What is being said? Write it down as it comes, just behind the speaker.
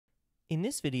In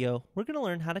this video, we're going to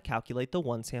learn how to calculate the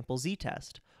one-sample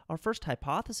z-test, our first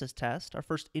hypothesis test, our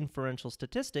first inferential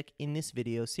statistic in this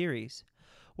video series.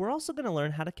 We're also going to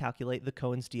learn how to calculate the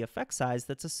Cohen's d effect size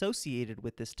that's associated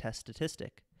with this test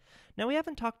statistic. Now, we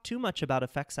haven't talked too much about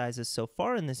effect sizes so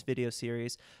far in this video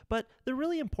series, but they're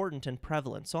really important and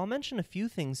prevalent, so I'll mention a few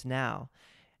things now.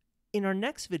 In our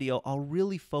next video, I'll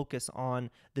really focus on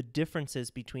the differences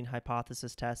between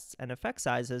hypothesis tests and effect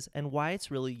sizes and why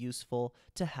it's really useful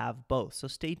to have both, so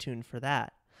stay tuned for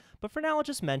that. But for now, I'll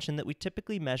just mention that we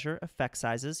typically measure effect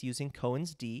sizes using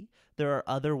Cohen's d. There are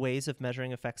other ways of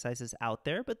measuring effect sizes out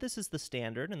there, but this is the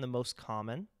standard and the most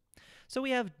common. So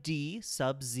we have d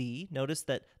sub z. Notice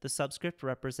that the subscript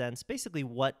represents basically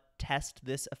what test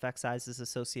this effect size is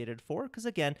associated for, because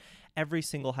again, every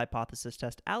single hypothesis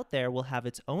test out there will have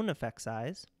its own effect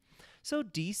size. So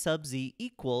d sub z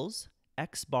equals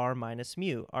x bar minus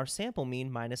mu, our sample mean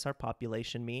minus our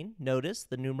population mean. Notice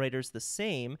the numerator is the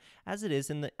same as it is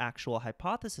in the actual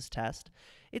hypothesis test.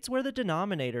 It's where the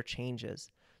denominator changes.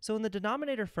 So in the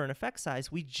denominator for an effect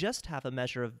size, we just have a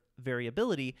measure of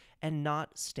variability and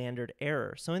not standard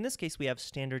error. So in this case, we have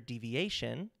standard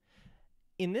deviation.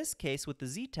 In this case, with the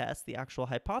z-test, the actual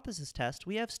hypothesis test,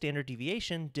 we have standard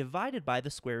deviation divided by the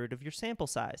square root of your sample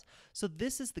size. So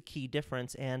this is the key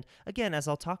difference, and again, as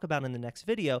I'll talk about in the next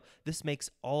video, this makes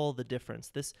all the difference.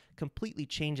 This completely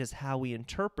changes how we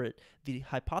interpret the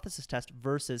hypothesis test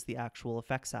versus the actual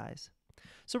effect size.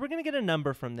 So we're going to get a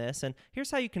number from this, and here's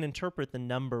how you can interpret the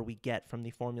number we get from the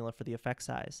formula for the effect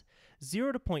size.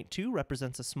 0 to 0.2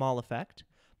 represents a small effect,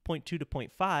 0.2 to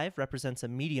 0.5 represents a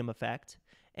medium effect,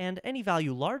 and any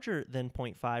value larger than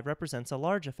 0.5 represents a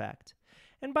large effect.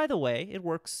 And by the way, it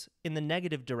works in the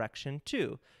negative direction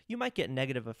too. You might get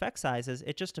negative effect sizes.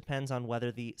 It just depends on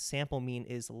whether the sample mean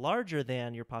is larger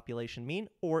than your population mean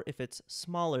or if it's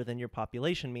smaller than your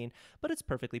population mean, but it's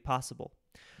perfectly possible.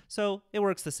 So it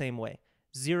works the same way.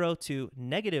 0 to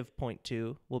negative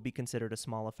 0.2 will be considered a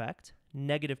small effect.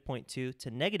 Negative 0.2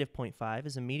 to negative 0.5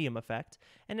 is a medium effect,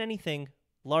 and anything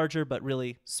larger but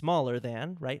really smaller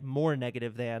than, right, more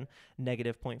negative than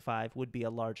negative 0.5 would be a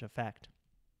large effect.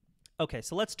 Okay,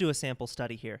 so let's do a sample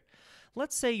study here.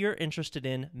 Let's say you're interested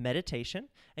in meditation,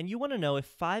 and you want to know if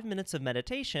 5 minutes of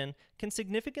meditation can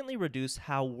significantly reduce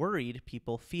how worried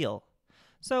people feel.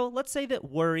 So let's say that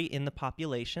worry in the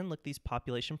population, look, these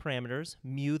population parameters,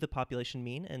 mu the population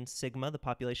mean and sigma the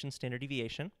population standard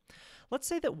deviation. Let's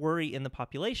say that worry in the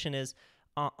population is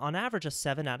on average a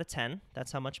 7 out of 10.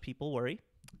 That's how much people worry.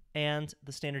 And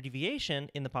the standard deviation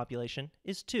in the population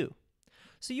is 2.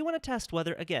 So you want to test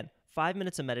whether, again, 5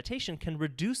 minutes of meditation can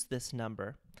reduce this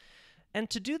number. And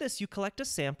to do this, you collect a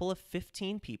sample of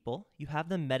 15 people, you have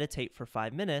them meditate for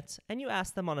 5 minutes, and you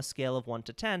ask them on a scale of 1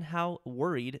 to 10 how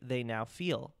worried they now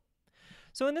feel.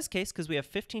 So in this case, because we have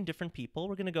 15 different people,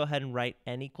 we're going to go ahead and write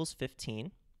n equals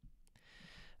 15.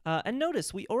 And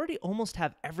notice, we already almost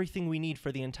have everything we need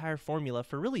for the entire formula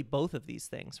for really both of these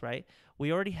things, right?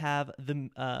 We already have the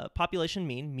population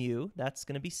mean, mu, that's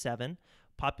going to be 7.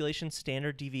 Population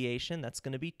standard deviation, that's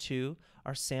going to be 2.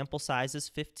 Our sample size is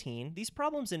 15. These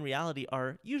problems in reality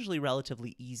are usually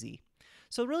relatively easy.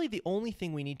 So really the only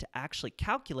thing we need to actually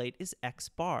calculate is x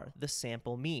bar, the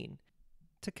sample mean.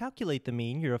 To calculate the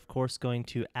mean, you're of course going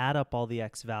to add up all the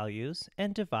x values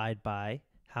and divide by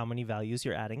how many values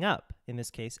you're adding up. In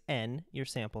this case, n, your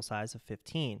sample size of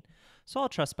 15. So I'll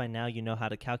trust by now you know how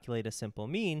to calculate a simple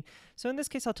mean. So in this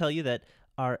case, I'll tell you that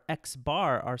our x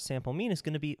bar, our sample mean, is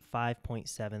going to be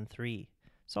 5.73.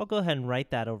 So I'll go ahead and write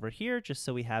that over here just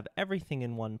so we have everything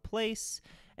in one place.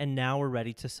 And now we're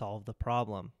ready to solve the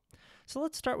problem. So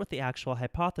let's start with the actual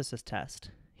hypothesis test.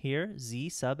 Here, z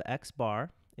sub x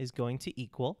bar is going to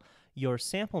equal your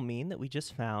sample mean that we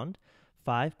just found,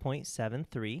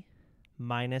 5.73,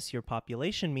 minus your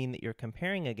population mean that you're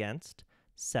comparing against,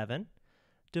 7,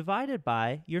 divided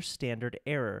by your standard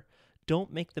error.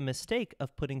 Don't make the mistake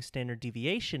of putting standard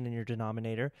deviation in your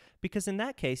denominator, because in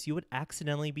that case you would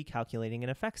accidentally be calculating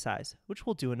an effect size, which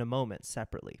we'll do in a moment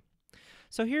separately.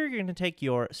 So here you're going to take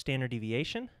your standard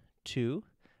deviation, 2,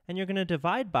 and you're going to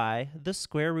divide by the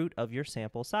square root of your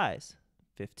sample size,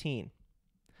 15.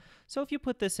 So if you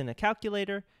put this in a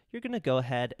calculator, you're going to go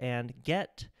ahead and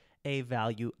get a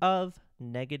value of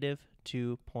negative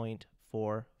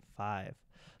 2.45.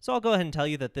 So I'll go ahead and tell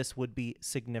you that this would be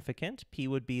significant. P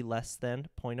would be less than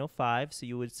 0.05, so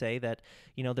you would say that,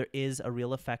 there is a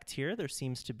real effect here. There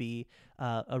seems to be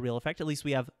a real effect. At least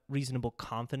we have reasonable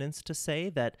confidence to say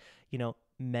that,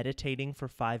 meditating for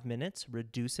 5 minutes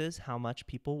reduces how much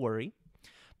people worry.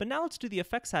 But now let's do the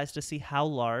effect size to see how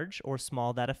large or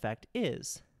small that effect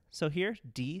is. So here,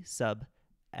 d sub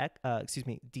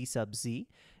z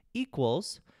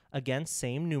equals, again,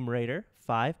 same numerator,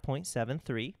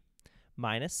 5.73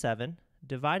 minus 7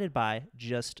 divided by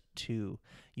just 2.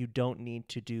 You don't need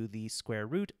to do the square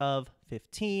root of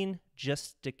 15.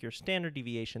 Just stick your standard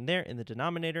deviation there in the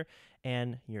denominator,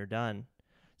 and you're done.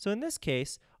 So in this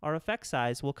case, our effect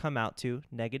size will come out to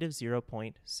negative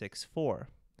 0.64.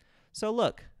 So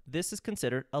look, this is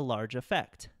considered a large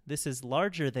effect. This is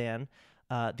larger than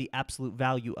the absolute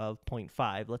value of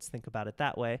 0.5. Let's think about it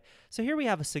that way. So here we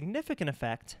have a significant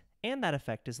effect, and that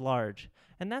effect is large.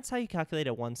 And that's how you calculate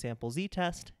a one-sample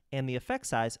z-test and the effect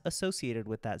size associated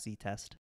with that z-test.